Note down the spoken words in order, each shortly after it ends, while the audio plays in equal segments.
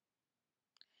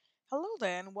Hello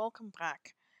there, and welcome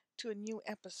back to a new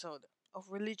episode of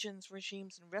Religions,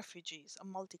 Regimes, and Refugees, a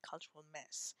multicultural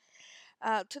mess.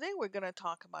 Today, we're going to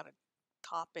talk about a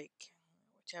topic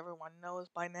which everyone knows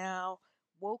by now: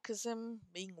 wokeism,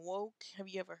 being woke. Have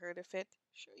you ever heard of it?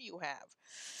 Sure, you have.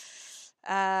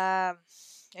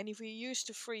 And if you're used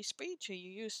to free speech or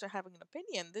you're used to having an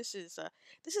opinion, this is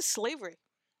slavery.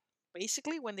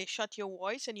 Basically, when they shut your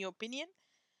voice and your opinion,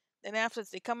 then after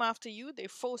they come after you, they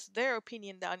force their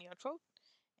opinion down your throat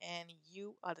and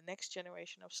you are the next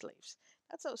generation of slaves.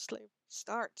 That's how slavery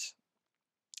starts.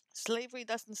 Slavery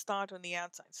doesn't start on the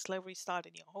outside. Slavery starts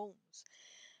in your homes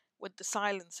with the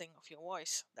silencing of your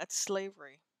voice. That's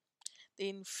slavery. They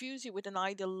infuse you with an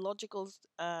ideological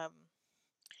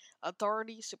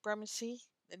authority, supremacy.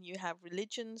 Then you have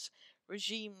religions,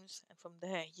 regimes, and from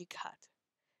there you got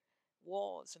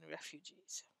wars and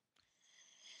refugees.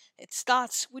 It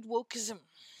starts with wokeism,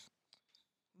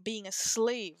 being a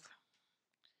slave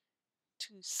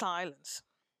to silence.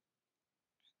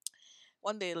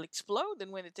 One day it'll explode,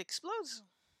 and when it explodes,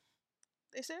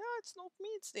 they say, "Oh, it's not me;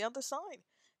 it's the other side."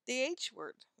 The H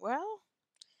word. Well,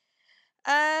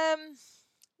 um,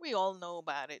 we all know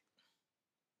about it,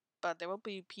 but there will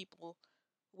be people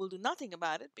who will do nothing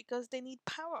about it because they need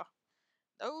power.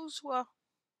 Those who are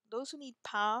those who need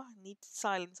power need to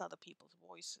silence other people's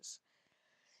voices.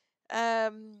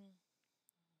 Um,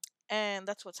 and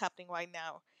that's what's happening right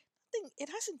now. It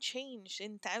hasn't changed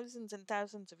in thousands and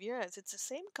thousands of years. It's the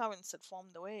same currents that form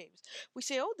the waves. We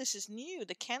say, "Oh, this is new,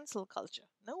 the cancel culture."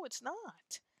 No, it's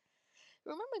not.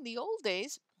 Remember in the old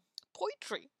days,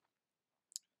 poetry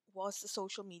was the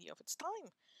social media of its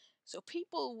time. So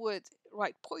people would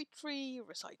write poetry,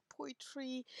 recite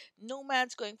poetry,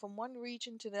 nomads going from one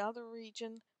region to the other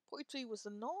region. Poetry was the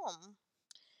norm.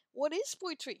 What is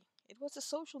poetry? It was the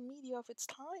social media of its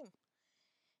time.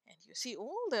 And you see,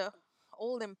 all the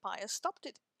old empires stopped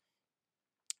it.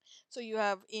 So you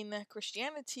have in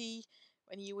Christianity,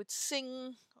 when you would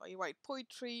sing or you write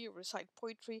poetry, or recite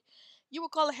poetry, you were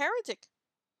called a heretic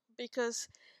because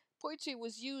poetry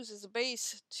was used as a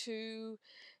base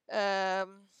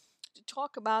um, to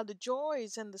talk about the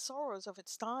joys and the sorrows of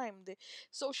its time, the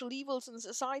social evils in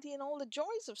society, and all the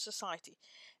joys of society.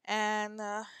 And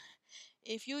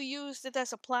if you used it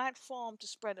as a platform to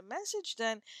spread a message,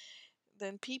 then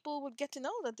people would get to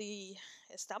know that the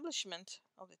establishment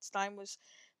of its time was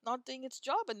not doing its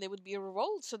job, and there would be a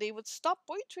revolt. So they would stop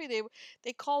poetry.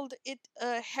 They called it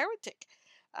heretic.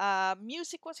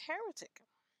 Music was heretic.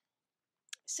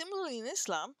 Similarly, in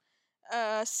Islam,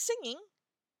 singing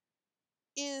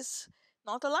is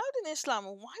not allowed in Islam.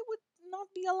 Why would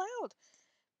not be allowed?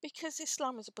 Because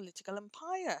Islam is a political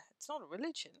empire. It's not a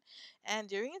religion. And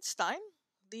during its time,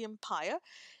 the empire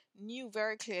knew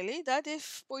very clearly that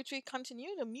if poetry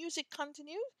continued, the music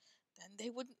continued, then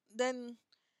they would then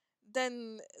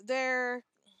their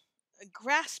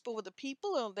grasp over the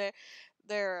people or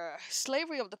their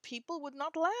slavery of the people would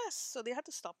not last. So they had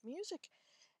to stop music.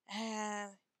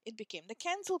 And it became the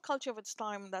cancel culture of its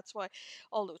time. That's why,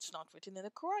 although it's not written in the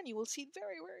Quran, you will see it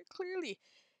very, very clearly.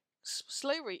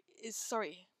 Slavery is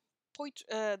sorry.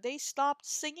 They stopped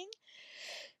singing,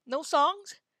 no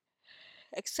songs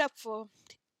except for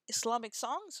Islamic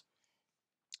songs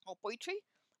or poetry,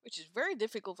 which is very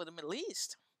difficult for the Middle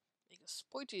East because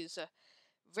poetry is a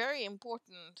very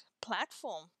important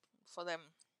platform for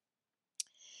them.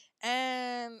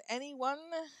 And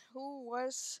anyone who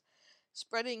was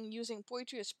spreading using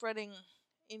poetry or spreading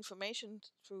information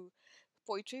through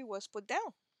poetry was put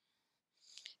down.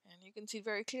 And you can see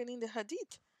very clearly in the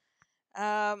Hadith.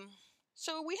 Um,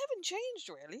 so we haven't changed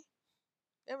really.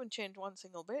 We haven't changed one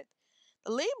single bit.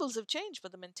 The labels have changed,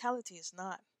 but the mentality is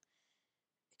not.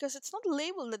 Because it's not a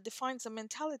label that defines the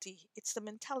mentality, it's the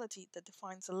mentality that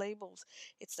defines the labels.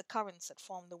 It's the currents that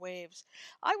form the waves.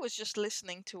 I was just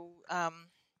listening to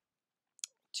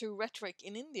rhetoric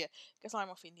in India because I'm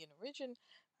of Indian origin,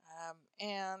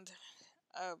 and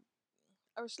uh,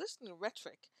 I was listening to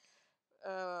rhetoric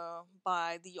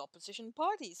by the opposition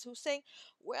parties who saying,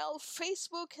 well,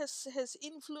 Facebook has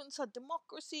influenced our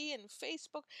democracy, and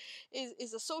Facebook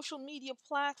is a social media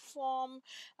platform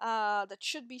that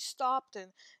should be stopped,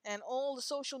 and all the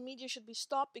social media should be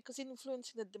stopped because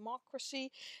influencing the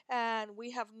democracy, and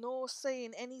we have no say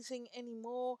in anything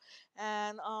anymore,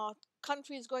 and our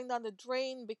country is going down the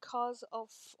drain because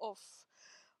of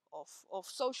of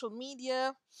social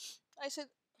media. I said,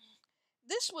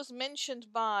 this was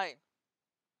mentioned by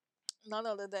none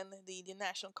other than the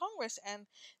National Congress and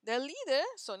their leader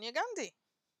Sonia Gandhi.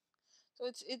 So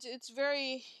it's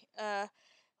very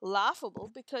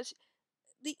laughable because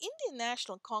the Indian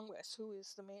National Congress, who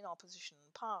is the main opposition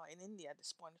power in India at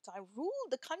this point in time, ruled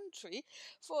the country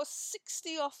for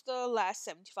 60 of the last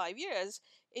 75 years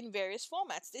in various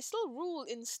formats. They still rule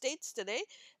in states today,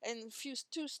 in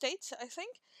two states, I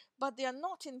think, but they are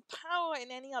not in power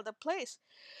in any other place.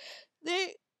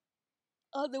 They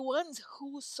are the ones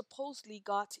who supposedly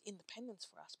got independence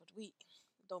for us, but we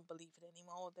don't believe it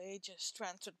anymore. They just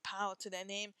transferred power to their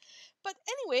name. But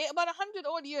anyway, about 100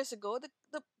 odd years ago,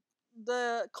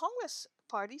 the Congress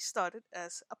Party started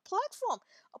as a platform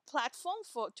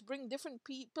for to bring different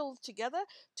people together,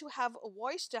 to have a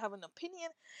voice, to have an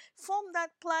opinion. From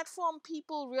that platform,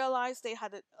 people realized they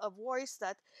had a voice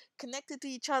that connected to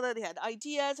each other. They had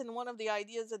ideas, and one of the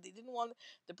ideas that they didn't want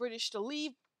the British to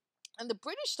leave, and the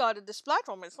British started this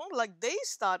platform. It's not like they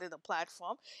started a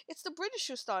platform, it's the British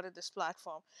who started this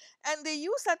platform. And they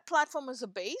used that platform as a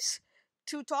base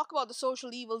to talk about the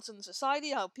social evils in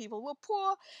society, how people were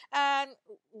poor. And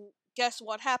guess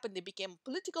what happened? They became a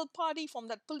political party. From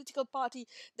that political party,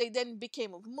 they then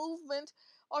became a movement.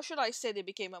 Or should I say, they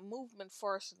became a movement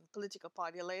first and political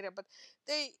party later. But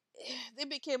they they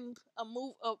became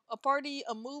a party,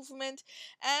 a movement,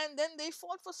 and then they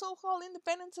fought for so-called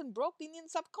independence and broke the Indian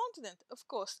subcontinent. Of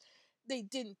course, they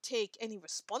didn't take any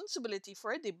responsibility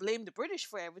for it. They blamed the British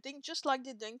for everything, just like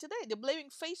they're doing today. They're blaming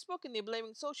Facebook and they're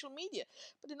blaming social media,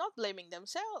 but they're not blaming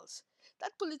themselves.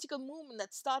 That political movement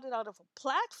that started out of a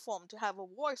platform to have a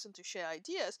voice and to share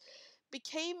ideas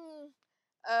became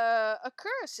a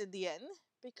curse in the end,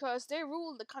 because they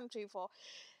ruled the country for,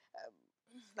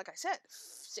 like I said,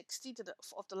 60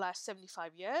 of the last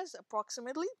 75 years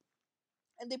approximately,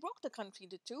 and they broke the country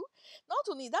into two. Not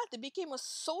only that, they became a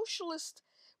socialist.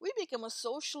 We became a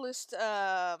socialist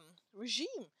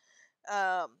regime.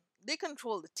 Um, they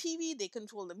control the TV, they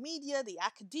control the media, the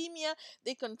academia,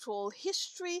 they control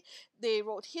history. They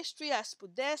wrote history as per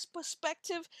their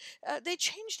perspective. They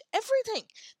changed everything.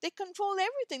 They control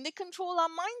everything. They control our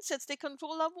mindsets. They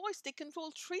control our voice. They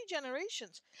control 3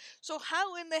 generations. So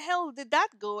how in the hell did that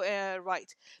go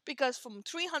right? Because from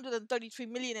 333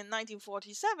 million in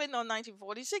 1947 or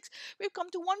 1946, we've come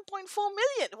to 1.4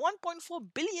 million, 1.4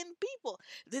 billion people.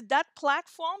 Did that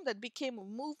platform that became a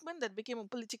movement, that became a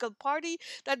political party,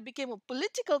 that became a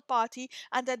political party,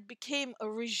 and that became a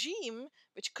regime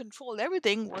which controlled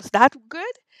everything, was that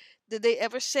good? Did they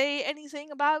ever say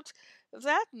anything about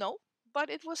that? No. But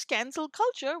it was cancel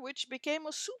culture, which became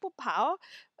a superpower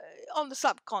on the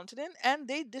subcontinent, and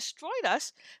they destroyed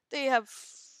us. They have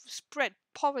spread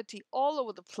poverty all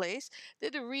over the place.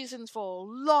 They're the reasons for a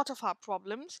lot of our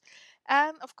problems.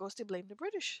 And of course, they blame the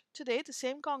British. Today, the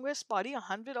same Congress party,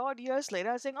 100 odd years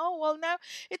later, are saying, "Oh well, now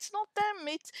it's not them.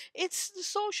 It's the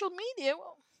social media."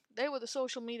 Well, they were the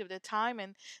social media of their time,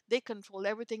 and they controlled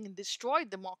everything and destroyed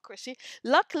democracy.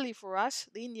 Luckily for us,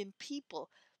 the Indian people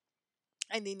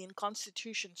and the Indian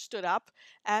Constitution stood up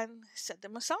and set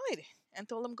them aside and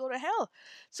told them go to hell.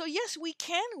 So yes, we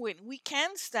can win. We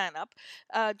can stand up,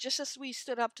 just as we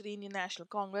stood up to the Indian National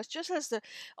Congress, just as the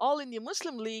All India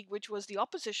Muslim League, which was the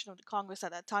opposition of the Congress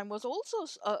at that time, was also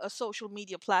a social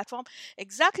media platform.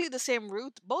 Exactly the same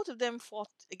route. Both of them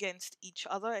fought against each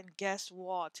other, and guess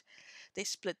what? They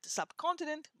split the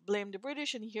subcontinent, blamed the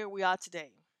British, and here we are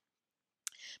today.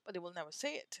 But they will never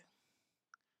say it.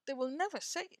 They will never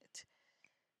say it.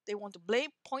 They want to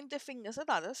blame, point their fingers at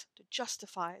others to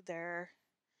justify their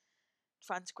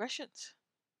transgressions.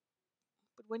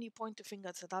 But when you point the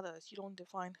fingers at others, you don't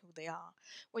define who they are.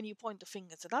 When you point the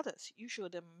fingers at others, you show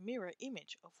them a mirror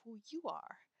image of who you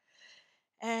are.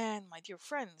 And my dear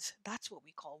friends, that's what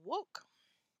we call woke.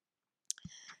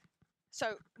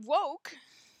 So, woke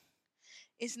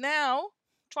is now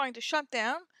trying to shut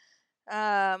down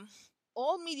um,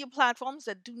 all media platforms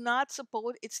that do not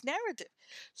support its narrative.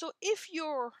 So if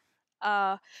you're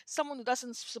someone who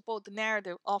doesn't support the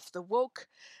narrative of the woke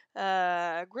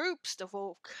groups, the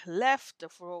woke left, the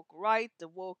woke right, the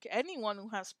woke anyone who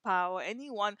has power,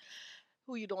 anyone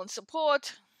who you don't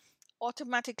support,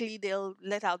 automatically they'll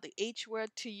let out the H word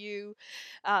to you,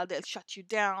 they'll shut you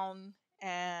down,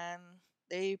 and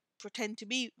they pretend to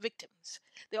be victims.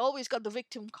 They always got the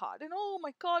victim card, and oh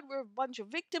my god, we're a bunch of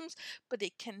victims, but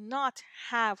they cannot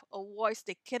have a voice.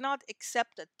 They cannot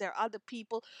accept that there are other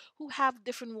people who have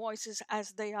different voices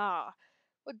as they are.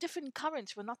 We're different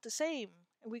currents, we're not the same.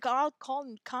 And we all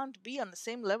can't be on the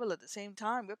same level at the same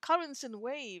time. We're currents and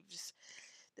waves.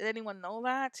 Did anyone know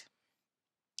that?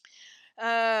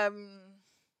 Um,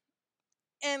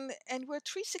 and we're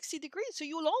 360 degrees, so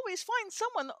you'll always find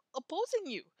someone opposing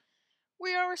you.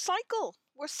 We are a cycle.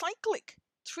 We're cyclic.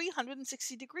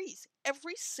 360 degrees.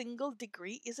 Every single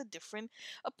degree is a different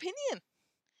opinion.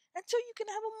 And so you can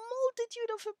have a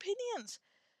multitude of opinions.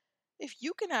 If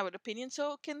you can have an opinion,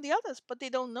 so can the others. But they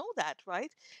don't know that,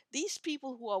 right? These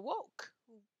people who are woke,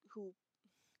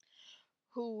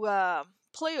 who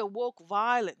play a woke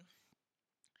violin,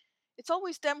 it's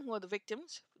always them who are the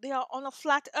victims. They are on a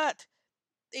flat earth.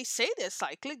 They say they're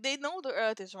cyclic. They know the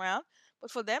earth is round,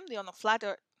 but for them, they're on a flat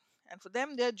earth. And for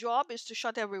them, their job is to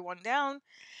shut everyone down.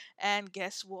 And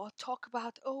guess what? Talk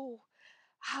about, oh,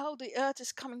 how the earth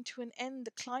is coming to an end,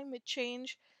 the climate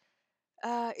change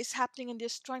is happening, and they're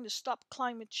trying to stop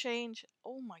climate change.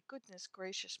 Oh my goodness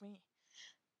gracious me.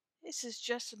 This is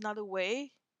just another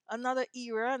way, another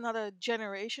era, another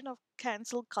generation of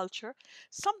cancel culture,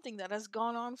 something that has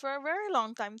gone on for a very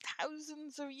long time,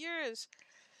 thousands of years,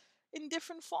 in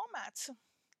different formats.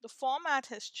 The format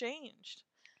has changed,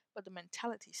 but the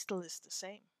mentality still is the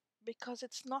same. Because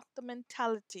it's not the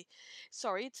mentality,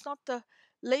 sorry, it's not the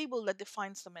label that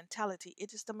defines the mentality.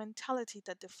 It is the mentality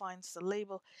that defines the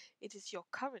label. It is your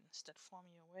currents that form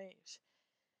your waves.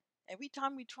 Every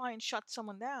time we try and shut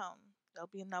someone down, there'll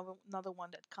be another one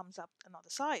that comes up another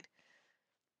side.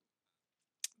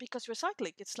 Because we're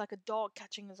cyclic, it's like a dog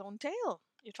catching his own tail.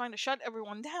 You're trying to shut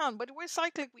everyone down, but we're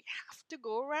cyclic. We have to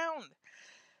go around.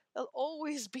 There'll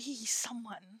always be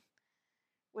someone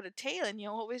with a tail, and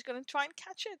you're always going to try and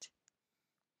catch it.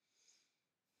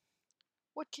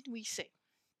 What can we say?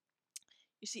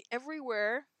 You see,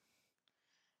 everywhere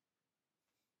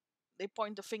they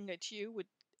point the finger at you with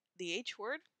the H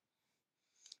word,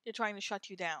 they're trying to shut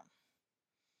you down.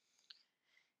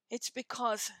 It's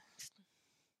because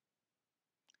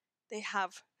they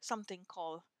have something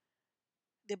called,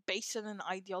 they're based on an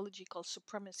ideology called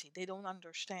supremacy. They don't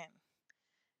understand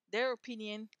their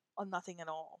opinion or nothing at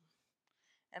all.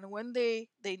 And when they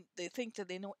think that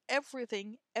they know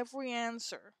everything, every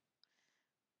answer,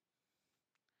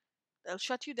 they'll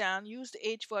shut you down, use the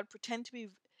H word, pretend to be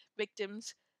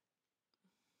victims,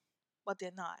 but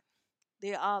they're not.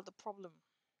 They are the problem.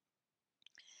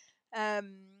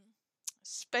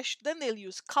 Then they'll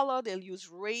use color, they'll use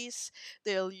race,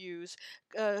 they'll use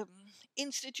um,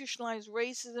 institutionalized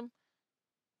racism.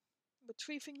 But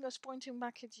three fingers pointing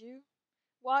back at you.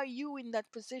 Why are you in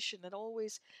that position that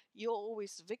you're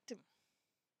always the victim?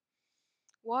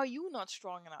 Why are you not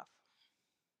strong enough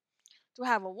to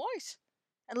have a voice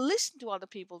and listen to other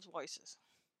people's voices?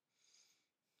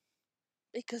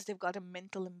 Because they've got a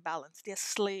mental imbalance. They're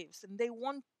slaves, and they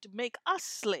want to make us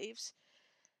slaves,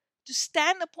 to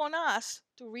stand upon us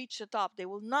to reach the top. They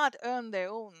will not earn their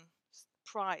own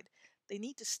pride. They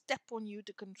need to step on you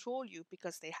to control you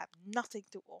because they have nothing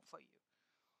to offer you.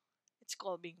 It's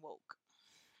called being woke.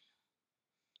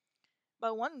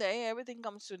 But one day everything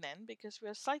comes to an end because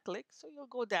we're cyclic, so you'll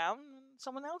go down and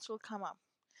someone else will come up.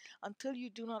 Until you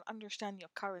do not understand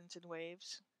your currents and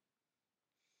waves,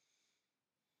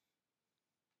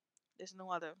 there's no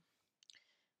other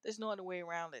there's no other way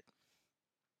around it.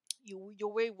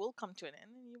 Your wave will come to an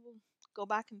end and you will go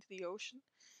back into the ocean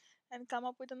and come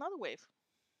up with another wave.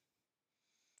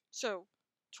 So,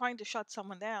 trying to shut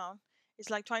someone down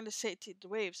is like trying to say to the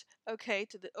waves, okay,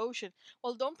 to the ocean,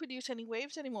 well, don't produce any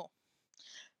waves anymore.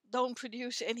 Don't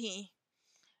produce any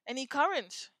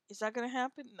currents. Is that going to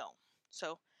happen? No.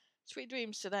 So, sweet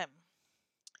dreams to them.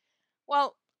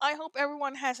 Well, I hope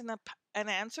everyone has an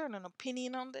answer and an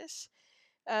opinion on this.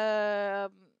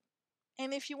 Um,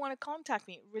 and if you want to contact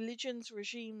me, religions,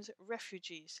 regimes,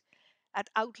 refugees at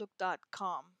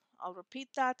outlook.com. I'll repeat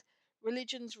that,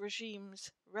 religions,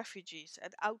 regimes, refugees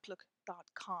at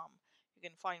outlook.com. You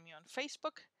can find me on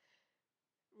Facebook,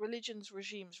 religions,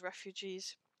 regimes,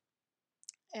 refugees,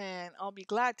 and I'll be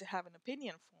glad to have an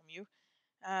opinion from you,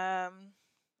 um,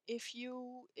 if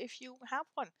you have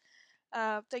one.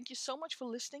 Thank you so much for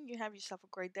listening. You have yourself a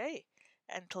great day.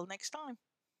 Until next time.